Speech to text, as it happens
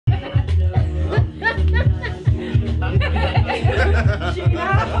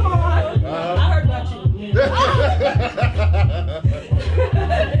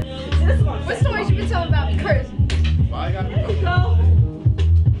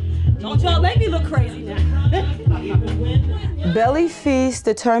Bellyfeast,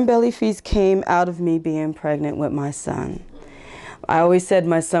 the term Bellyfeast came out of me being pregnant with my son. I always said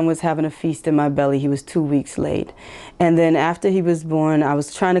my son was having a feast in my belly. He was 2 weeks late. And then after he was born, I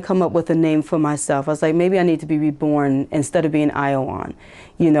was trying to come up with a name for myself. I was like, maybe I need to be reborn instead of being Iowan.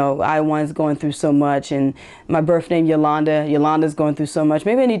 You know, Iowan's going through so much, and my birth name, Yolanda's going through so much.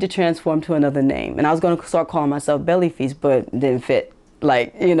 Maybe I need to transform to another name. And I was going to start calling myself Bellyfeast, but it didn't fit.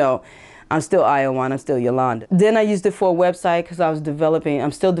 Like, you know, I'm still Iowan, I'm still Yolanda. Then I used it for a website because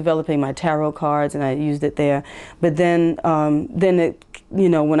I'm still developing my tarot cards, and I used it there. But then it, you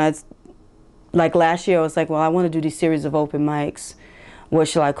know, like last year, I was like, well, I want to do these series of open mics. What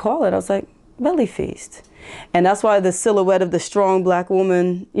shall I call it? I was like, Bellyfeast. And that's why the silhouette of the strong black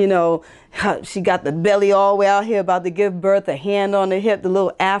woman, you know, she got the belly all the way out here about to give birth, a hand on the hip, the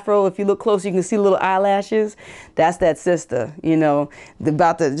little afro. If you look close, you can see little eyelashes. That's that sister, you know,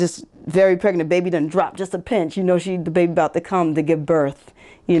 about to just very pregnant, baby done dropped just a pinch, you know, the baby about to come to give birth,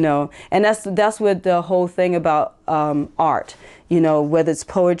 you know. And that's what the whole thing about art, you know, whether it's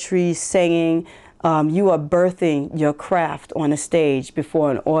poetry, singing, you are birthing your craft on a stage before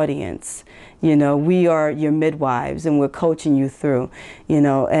an audience. You know, we are your midwives, and we're coaching you through, you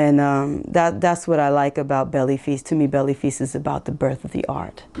know, and that's what I like about Bellyfeast. To me, Bellyfeast is about the birth of the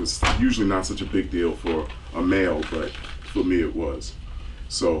art. It's usually not such a big deal for a male, but for me it was.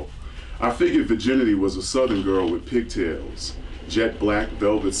 So I figured Virginity was a southern girl with pigtails, jet black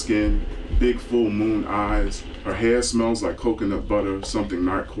velvet skin, big full moon eyes. Her hair smells like coconut butter, something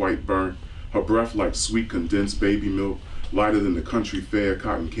not quite burnt. Her breath like sweet condensed baby milk, lighter than the country fair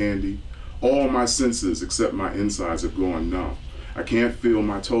cotton candy. All my senses except my insides have gone numb. I can't feel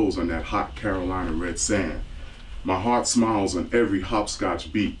my toes on that hot Carolina red sand. My heart smiles on every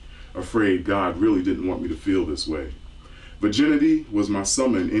hopscotch beat, afraid God really didn't want me to feel this way. Virginity was my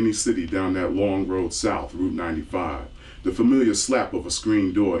summer in any city down that long road south, Route 95. The familiar slap of a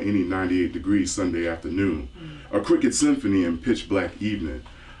screen door any 98-degree Sunday afternoon. A cricket symphony in pitch black evening.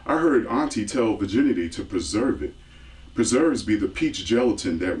 I heard Auntie tell Virginity to preserve it. Preserves be the peach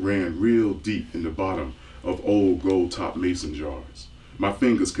gelatin that ran real deep in the bottom of old gold-top mason jars. My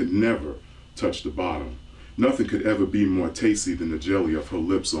fingers could never touch the bottom. Nothing could ever be more tasty than the jelly of her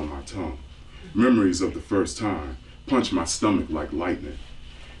lips on my tongue. Memories of the first time punched my stomach like lightning.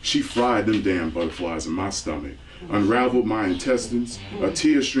 She fried them damn butterflies in my stomach, unraveled my intestines, a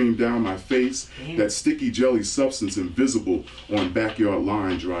tear streamed down my face, that sticky jelly substance invisible on backyard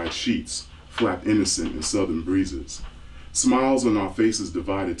line-dried sheets, flapped innocent in southern breezes. Smiles on our faces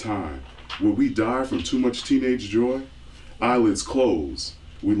divided time. Would we die from too much teenage joy? Eyelids closed.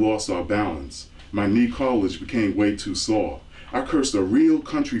 We lost our balance. My knee cartilage became way too soft. I cursed a real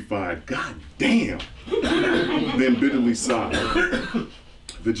countrified God damn, then bitterly sighed.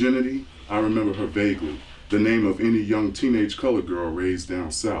 Virginity, I remember her vaguely. The name of any young teenage colored girl raised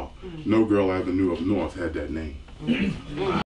down south. No girl I ever knew up north had that name.